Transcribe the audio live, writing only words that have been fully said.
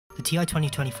The TI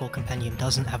 2024 Compendium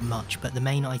doesn't have much, but the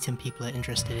main item people are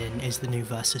interested in is the new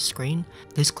versus screen.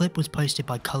 This clip was posted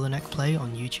by Colorneck Play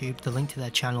on YouTube, the link to their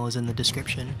channel is in the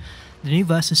description. The new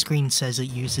versus screen says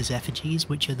it uses effigies,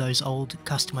 which are those old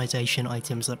customization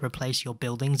items that replace your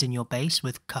buildings in your base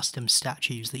with custom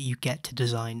statues that you get to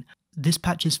design. This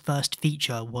patch's first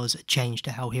feature was a change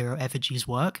to how hero effigies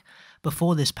work.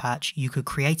 Before this patch, you could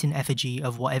create an effigy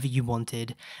of whatever you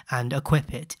wanted and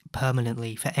equip it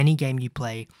permanently for any game you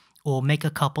play, or make a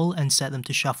couple and set them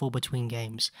to shuffle between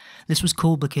games. This was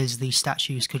cool because these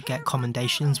statues could get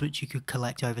commendations which you could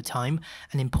collect over time,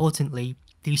 and importantly,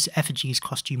 these effigies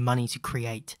cost you money to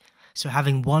create. So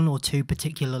having one or two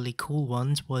particularly cool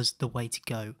ones was the way to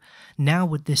go. Now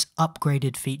with this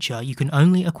upgraded feature, you can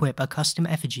only equip a custom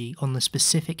effigy on the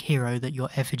specific hero that your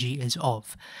effigy is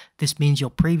of. This means your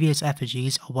previous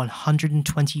effigies are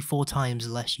 124 times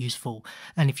less useful,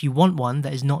 and if you want one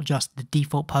that is not just the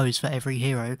default pose for every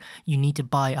hero, you need to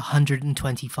buy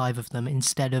 125 of them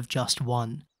instead of just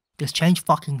one. This change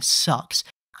fucking sucks,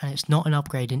 and it's not an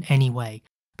upgrade in any way.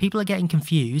 People are getting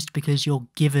confused because you're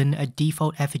given a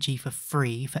default effigy for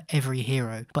free for every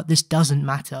hero, but this doesn't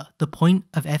matter. The point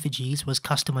of effigies was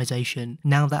customization.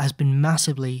 Now that has been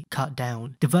massively cut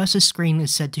down. The versus screen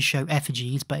is said to show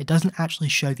effigies, but it doesn't actually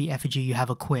show the effigy you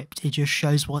have equipped. It just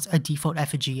shows what a default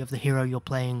effigy of the hero you're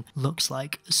playing looks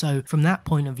like. So from that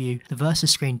point of view, the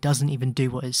versus screen doesn't even do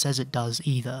what it says it does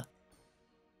either.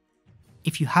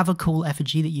 If you have a cool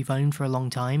effigy that you've owned for a long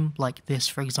time, like this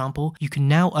for example, you can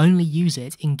now only use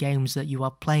it in games that you are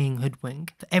playing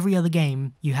Hoodwink. For every other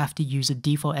game, you have to use a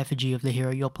default effigy of the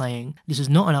hero you're playing. This is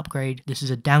not an upgrade, this is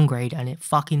a downgrade, and it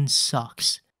fucking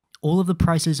sucks. All of the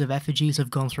prices of effigies have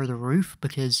gone through the roof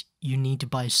because you need to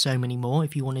buy so many more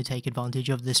if you want to take advantage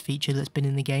of this feature that's been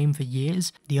in the game for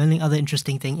years. The only other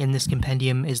interesting thing in this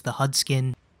compendium is the HUD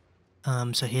skin.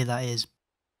 So here that is.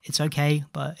 It's okay,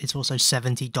 but it's also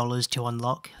 $70 to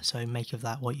unlock, so make of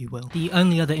that what you will. The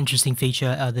only other interesting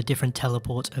feature are the different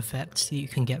teleport effects that you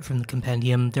can get from the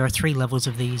compendium. There are 3 levels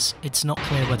of these. It's not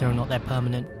clear whether or not they're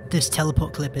permanent. This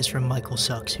teleport clip is from Michael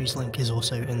Sucks, whose link is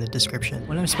also in the description.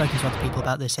 When I've spoken to other people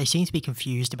about this, they seem to be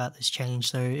confused about this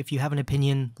change, so if you have an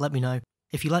opinion, let me know.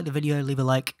 If you like the video, leave a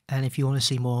like, and if you want to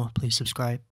see more, please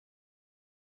subscribe.